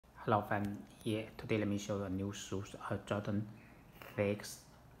Hello fam, here today let me show you a new shoes, Jordan 6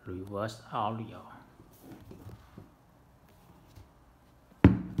 reverse Oreo.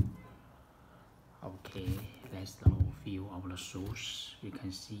 Okay, that's the overview of the shoes. You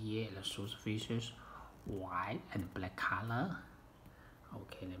can see here the shoes features white and black color.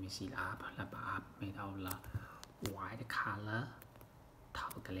 Okay, let me see the up made of the white color,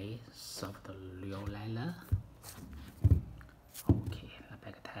 top glaze, soft real leather. Okay, the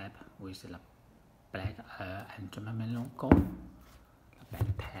back tab with the black and Jumpman logo. The back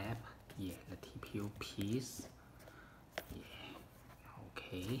tab, yeah, the TPU piece. Yeah,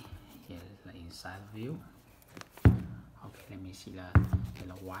 okay, here the inside view. Okay, let me see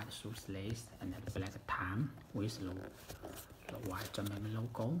the white shoes lace and the black thumb with the white Jumpman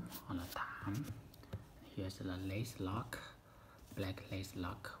logo on the thumb. Here's the lace lock, black lace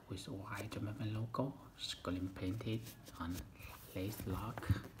lock with white Jumpman logo, screen painted on lace lock.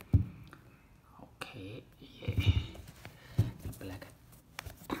 Okay, yeah. The black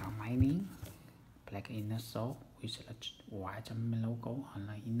thumb lining, black inner sole with the white Jumpman logo on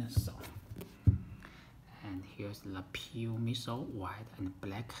the inner sole. And here's the pure midsole, white and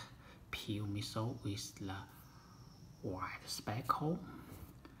black pure midsole with the white speckle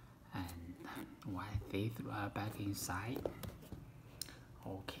and white teeth back inside.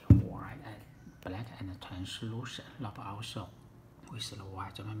 Okay, white and black and translucent rubber outsole with the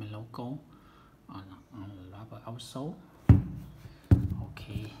white Jumpman logo on the rubber outsole.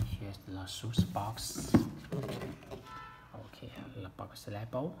 Okay, here's the shoes box. Okay, the box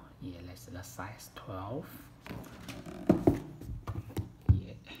label. Yeah, that's the size 12.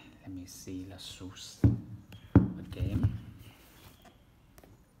 Yeah, let me see the shoes again.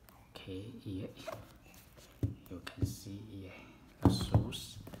 Okay, yeah, you can see the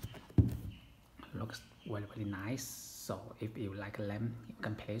shoes looks very nice. So if you like them, you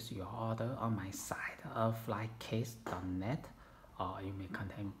can place your order on my site of flycase.net, or you may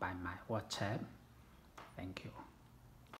contact by my WhatsApp. Thank you.